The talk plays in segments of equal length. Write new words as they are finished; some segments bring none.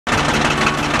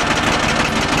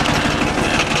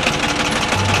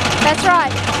That's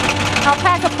right,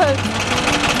 alpaca poop.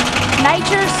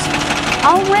 Nature's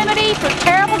own remedy for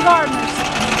terrible gardeners.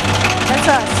 That's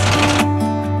us.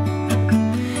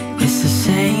 It's the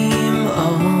same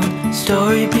old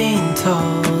story being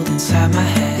told inside my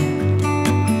head.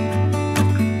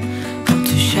 I'm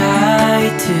too shy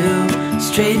to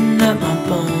straighten up my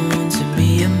bones and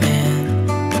be a man.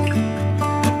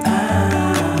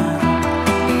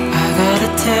 I gotta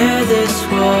tear this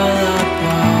wall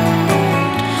apart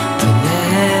to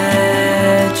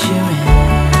let you in.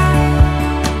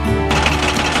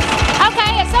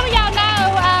 Okay, as some of y'all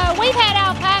know, we've had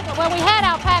alpaca. Well, we had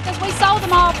alpacas. We sold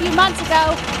them all a few months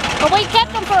ago, but we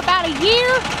kept them for about a year,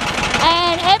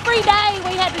 and every day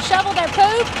we had to shovel their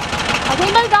poop. We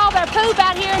moved all their poop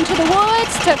out here into the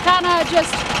woods to kind of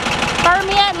just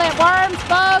ferment, let worms,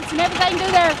 bugs, and everything do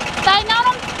their thing on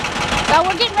them. So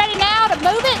we're getting ready now to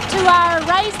move it to our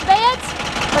raised beds.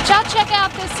 But y'all check out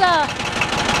this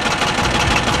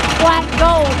black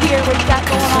gold here we've got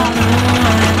going on.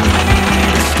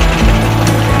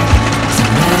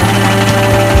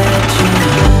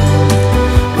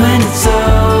 When it's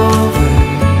over,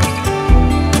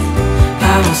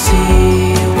 I will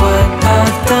see what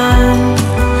I've done.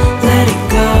 Let it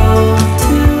go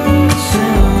too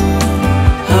soon.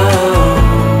 Oh,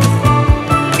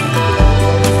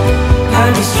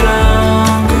 I'll be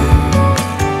stronger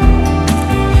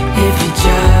if you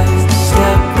just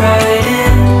step right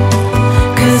in.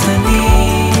 'Cause I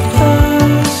need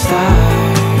a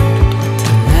start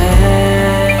to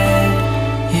let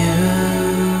you.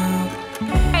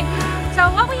 Okay, so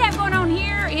what we have going on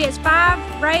here is 5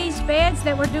 raised beds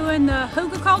that we're doing the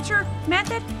hugelkulture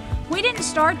method. We didn't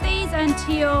start these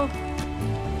until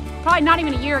probably not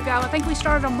even a year ago. I think we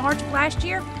started on March of last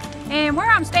year. And where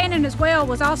I'm standing as well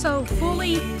was also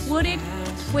fully wooded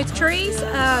with trees.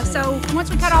 So once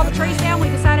we cut all the trees down, we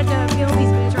decided to build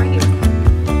these beds right here.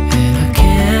 And I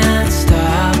can't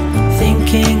stop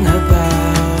thinking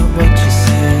about what you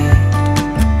said.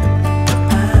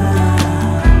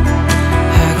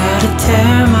 I gotta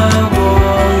tear my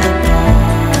wall apart.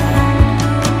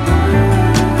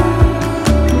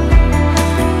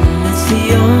 And it's the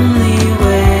only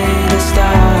way to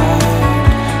start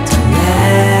to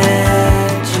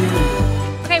let you.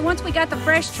 Okay, once we got the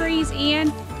fresh trees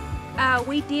in,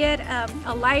 we did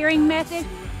a layering method.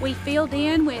 We filled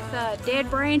in with dead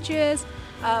branches,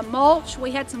 mulch.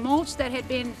 We had some mulch that had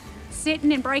been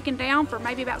sitting and breaking down for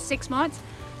maybe about 6 months.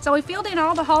 So we filled in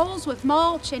all the holes with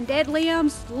mulch and dead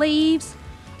limbs, leaves,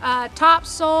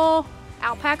 topsoil,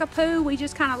 alpaca poo. We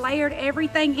just kind of layered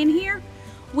everything in here.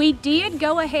 We did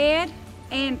go ahead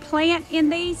and plant in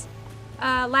these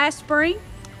last spring.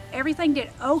 Everything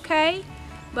did okay,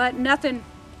 but nothing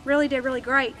really did really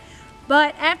great.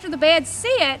 But after the beds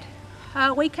sit,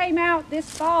 we came out this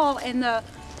fall and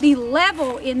the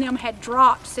level in them had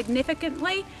dropped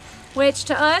significantly, which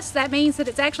to us that means that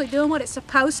it's actually doing what it's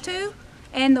supposed to,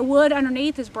 and the wood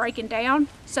underneath is breaking down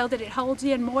so that it holds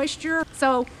in moisture.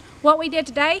 So what we did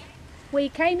today, we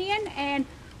came in and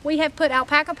we have put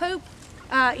alpaca poop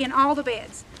in all the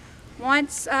beds.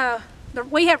 Once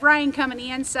we have rain coming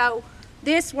in, so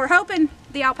we're hoping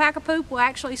the alpaca poop will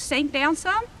actually sink down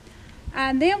some.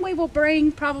 And then we will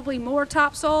bring probably more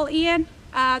topsoil in.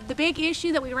 The big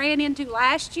issue that we ran into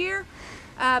last year,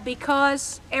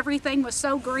 because everything was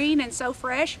so green and so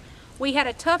fresh, we had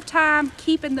a tough time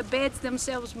keeping the beds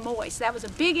themselves moist. That was a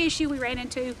big issue we ran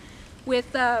into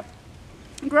with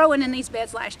growing in these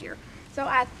beds last year. So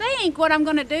I think what I'm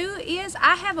gonna do is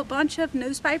I have a bunch of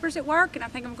newspapers at work, and I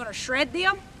think I'm gonna shred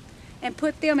them and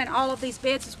put them in all of these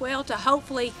beds as well to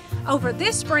hopefully over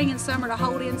this spring and summer to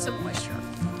hold in some moisture.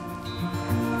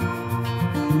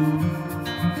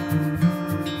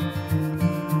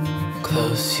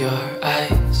 Close your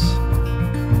eyes,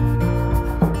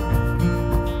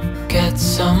 get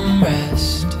some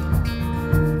rest.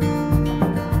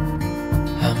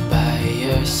 I'm by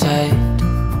your side.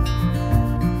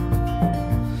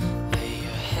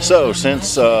 So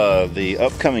since the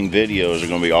upcoming videos are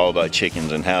going to be all about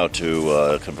chickens and how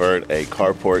to convert a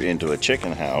carport into a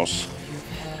chicken house,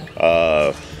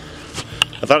 I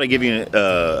thought I'd give you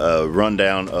a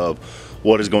rundown of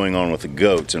what is going on with the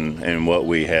goats and what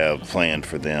we have planned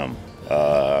for them.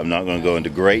 I'm not going to go into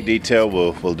great detail.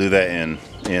 We'll do that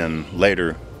in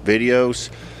later videos.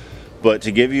 But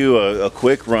to give you a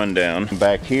quick rundown,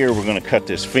 back here we're going to cut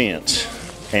this fence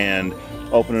and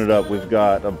open it up. We've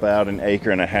got about 1.5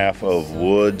 acres of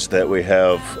woods that we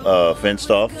have fenced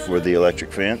off for the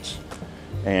electric fence.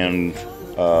 And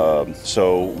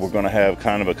so we're going to have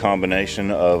kind of a combination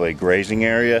of a grazing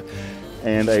area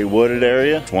and a wooded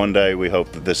area. One day we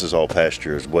hope that this is all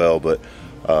pasture as well, but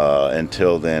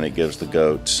Until then, it gives the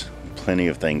goats plenty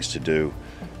of things to do,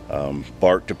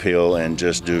 bark to peel, and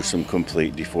just do some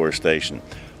complete deforestation.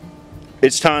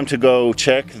 It's time to go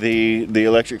check the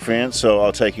electric fence, so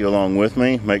I'll take you along with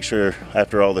me. Make sure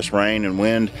after all this rain and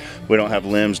wind, we don't have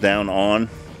limbs down on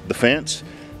the fence,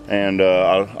 and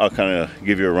I'll kind of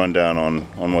give you a rundown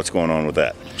on what's going on with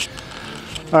that.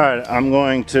 All right, I'm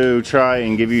going to try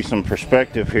and give you some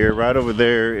perspective here. Right over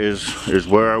there is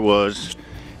where I was.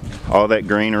 All that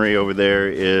greenery over there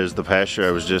is the pasture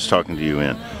I was just talking to you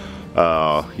in.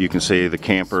 You can see the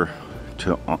camper,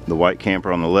 the white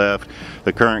camper on the left,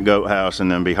 the current goat house, and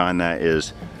then behind that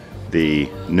is the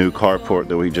new carport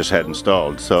that we just had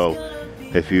installed. So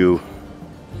if you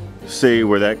see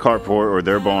where that carport or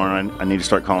their barn, I need to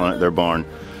start calling it their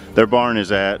barn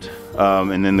is at,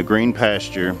 and then the green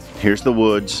pasture, here's the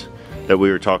woods that we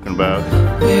were talking about.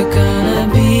 We're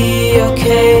gonna be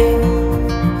okay.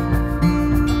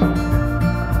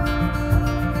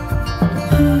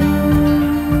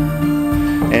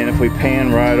 And if we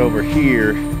pan right over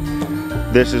here,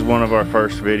 this is one of our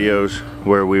first videos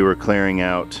where we were clearing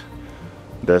out,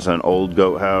 that's an old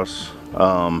goat house,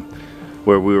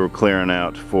 where we were clearing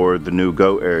out for the new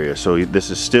goat area. So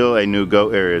this is still a new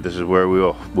goat area. This is where we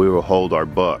will hold our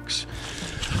bucks.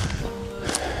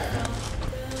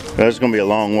 That's gonna be a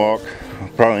long walk. I'll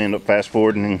probably end up fast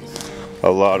forwarding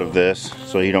a lot of this,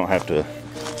 so you don't have to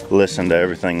listen to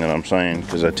everything that I'm saying,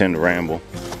 because I tend to ramble.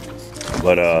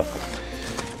 But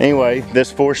anyway,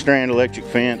 this 4-strand electric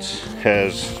fence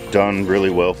has done really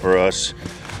well for us.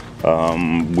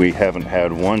 We haven't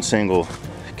had one single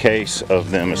case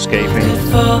of them escaping.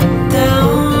 Fall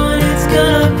down, it's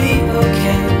gonna be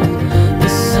okay. The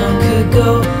sun could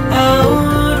go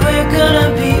out, we're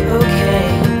gonna be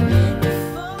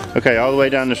okay. Okay, all the way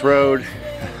down this road,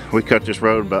 we cut this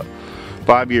road about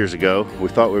 5 years ago. We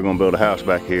thought we were going to build a house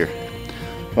back here.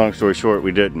 Long story short,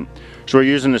 we didn't. So we're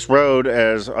using this road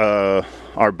as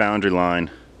our boundary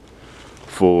line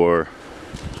for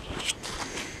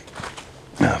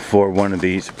one of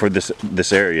these, for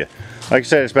this area. Like I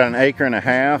said, it's about 1.5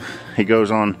 acres. He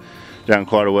goes on down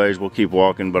quite a ways. We'll keep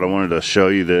walking, but I wanted to show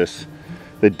you this,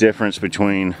 the difference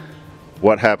between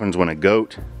what happens when a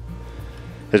goat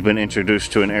has been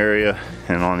introduced to an area,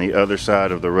 and on the other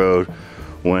side of the road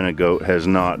when a goat has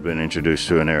not been introduced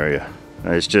to an area.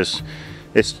 It's just,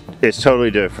 it's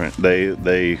totally different.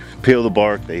 They peel the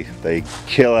bark, they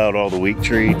kill out all the weak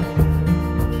tree.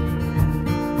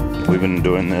 We've been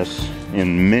doing this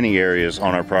in many areas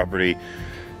on our property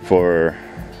for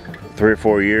 3 or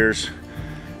 4 years,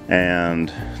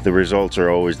 and the results are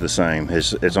always the same.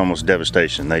 It's almost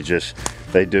devastation.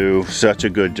 They do such a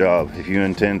good job. If you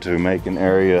intend to make an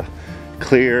area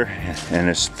clear and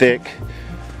it's thick,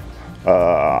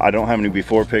 I don't have any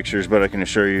before pictures, but I can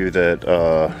assure you that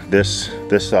this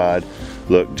side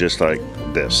looked just like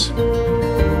this.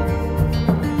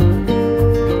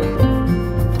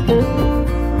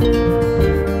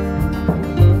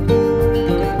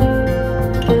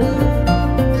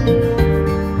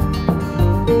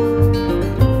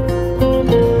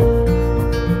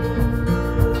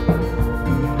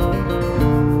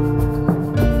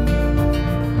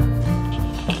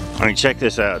 I mean, check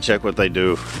this out. Check what they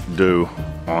do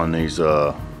on these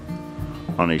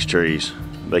trees.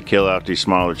 They kill out these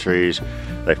smaller trees.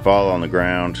 They fall on the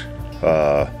ground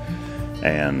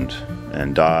and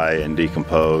die and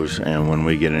decompose. And when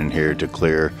we get in here to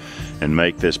clear and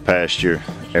make this pasture,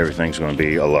 everything's going to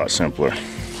be a lot simpler.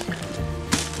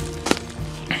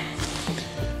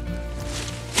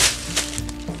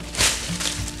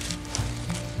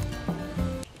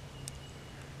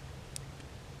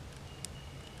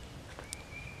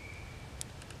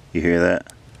 You hear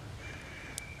that?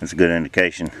 That's a good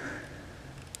indication.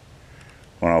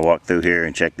 When I walk through here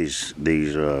and check this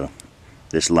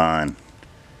line,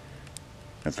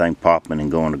 that thing popping and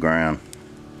going to ground.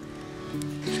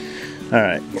 All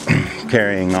right,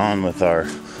 carrying on with our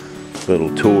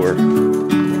little tour.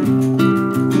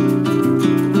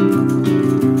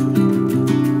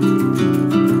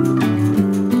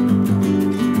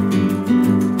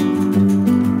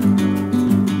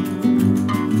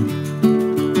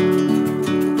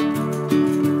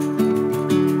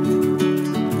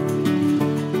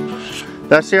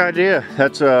 That's the idea.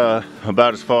 That's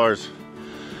about as far as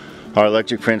our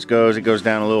electric fence goes. It goes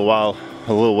down a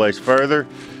little ways further.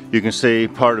 You can see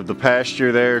part of the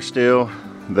pasture there still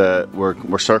that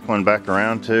we're circling back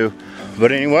around to.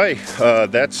 But anyway,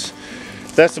 that's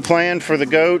the plan for the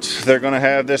goats. They're going to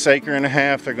have this 1.5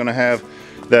 acres. They're going to have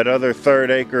That other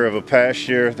 1/3 acre of a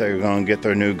pasture, they're going to get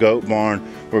their new goat barn.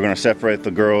 We're going to separate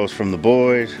the girls from the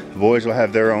boys. The boys will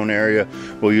have their own area.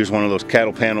 We'll use one of those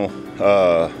cattle panel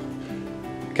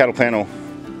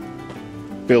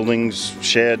buildings,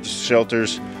 sheds,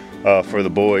 shelters for the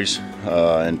boys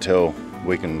until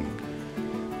we can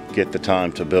get the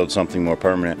time to build something more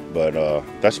permanent. But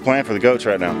that's the plan for the goats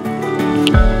right now.